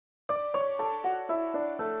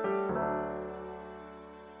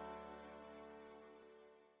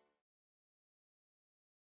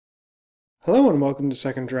Hello and welcome to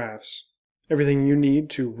Second Drafts, everything you need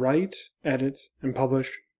to write, edit, and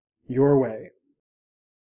publish your way.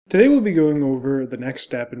 Today we'll be going over the next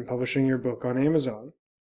step in publishing your book on Amazon,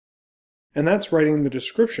 and that's writing the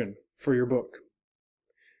description for your book.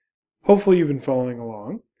 Hopefully you've been following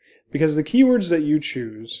along, because the keywords that you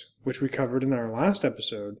choose, which we covered in our last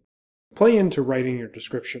episode, play into writing your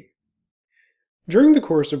description. During the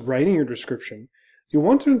course of writing your description, you'll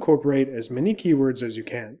want to incorporate as many keywords as you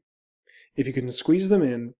can. If you can squeeze them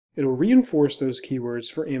in, it'll reinforce those keywords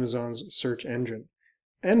for Amazon's search engine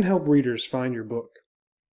and help readers find your book.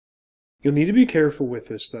 You'll need to be careful with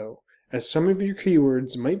this though, as some of your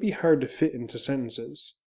keywords might be hard to fit into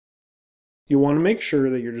sentences. You'll want to make sure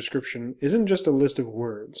that your description isn't just a list of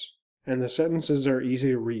words, and the sentences are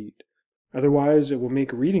easy to read. Otherwise, it will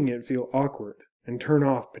make reading it feel awkward and turn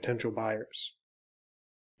off potential buyers.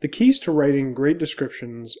 The keys to writing great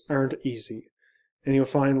descriptions aren't easy, and you'll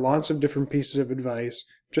find lots of different pieces of advice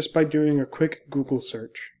just by doing a quick Google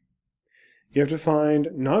search. You have to find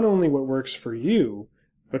not only what works for you,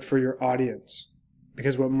 but for your audience,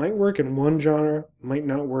 because what might work in one genre might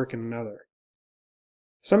not work in another.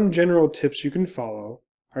 Some general tips you can follow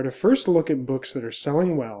are to first look at books that are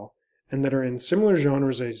selling well and that are in similar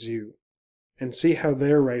genres as you, and see how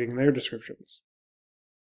they're writing their descriptions.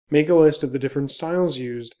 Make a list of the different styles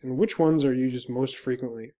used and which ones are used most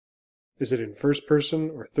frequently. Is it in first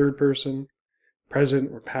person or third person,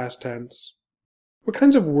 present or past tense? What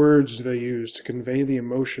kinds of words do they use to convey the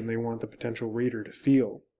emotion they want the potential reader to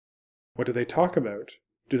feel? What do they talk about?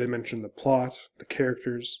 Do they mention the plot, the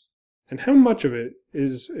characters, and how much of it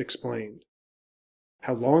is explained?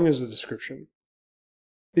 How long is the description?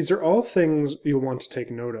 These are all things you'll want to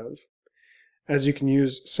take note of, as you can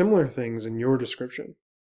use similar things in your description.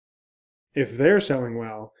 If they're selling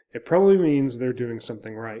well, it probably means they're doing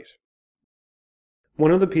something right.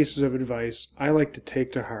 One of the pieces of advice I like to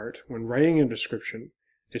take to heart when writing a description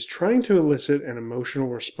is trying to elicit an emotional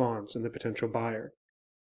response in the potential buyer.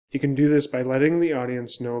 You can do this by letting the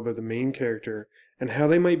audience know about the main character and how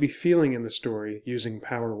they might be feeling in the story using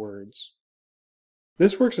power words.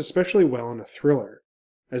 This works especially well in a thriller,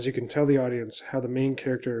 as you can tell the audience how the main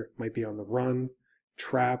character might be on the run,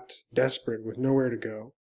 trapped, desperate with nowhere to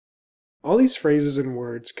go. All these phrases and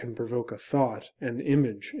words can provoke a thought and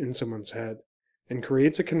image in someone's head, and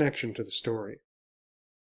creates a connection to the story.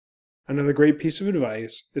 Another great piece of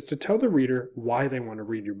advice is to tell the reader why they want to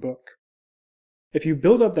read your book. If you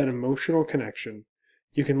build up that emotional connection,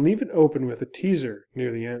 you can leave it open with a teaser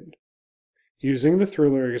near the end. Using the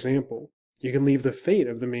thriller example, you can leave the fate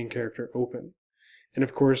of the main character open, and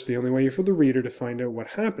of course the only way for the reader to find out what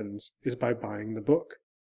happens is by buying the book.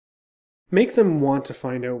 Make them want to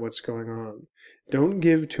find out what's going on. Don't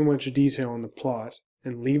give too much detail on the plot,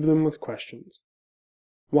 and leave them with questions.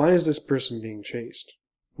 Why is this person being chased?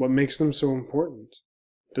 What makes them so important?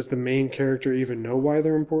 Does the main character even know why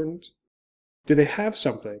they're important? Do they have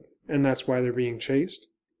something, and that's why they're being chased?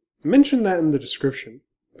 Mention that in the description,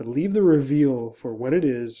 but leave the reveal for what it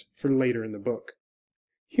is for later in the book.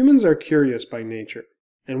 Humans are curious by nature,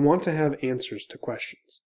 and want to have answers to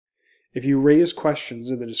questions. If you raise questions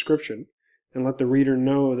in the description, and let the reader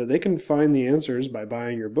know that they can find the answers by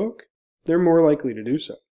buying your book, they're more likely to do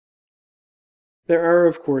so. There are,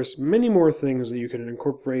 of course, many more things that you can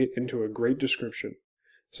incorporate into a great description,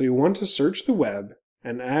 so you want to search the web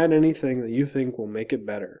and add anything that you think will make it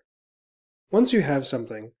better. Once you have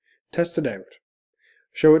something, test it out.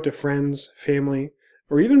 Show it to friends, family,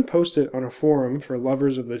 or even post it on a forum for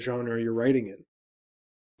lovers of the genre you're writing in.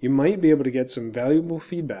 You might be able to get some valuable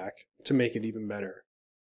feedback to make it even better.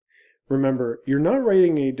 Remember, you're not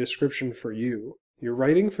writing a description for you, you're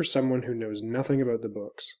writing for someone who knows nothing about the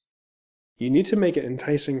books. You need to make it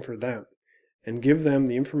enticing for them, and give them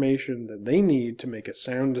the information that they need to make a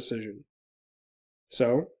sound decision.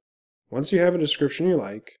 So, once you have a description you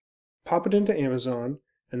like, pop it into Amazon,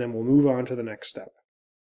 and then we'll move on to the next step.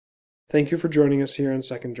 Thank you for joining us here on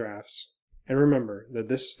Second Drafts, and remember that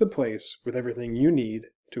this is the place with everything you need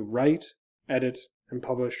to write, edit, and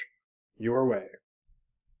publish your way.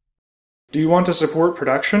 Do you want to support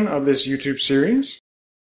production of this YouTube series?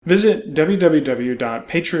 Visit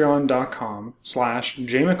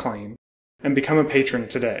www.patreon.com/jmclean and become a patron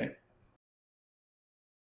today.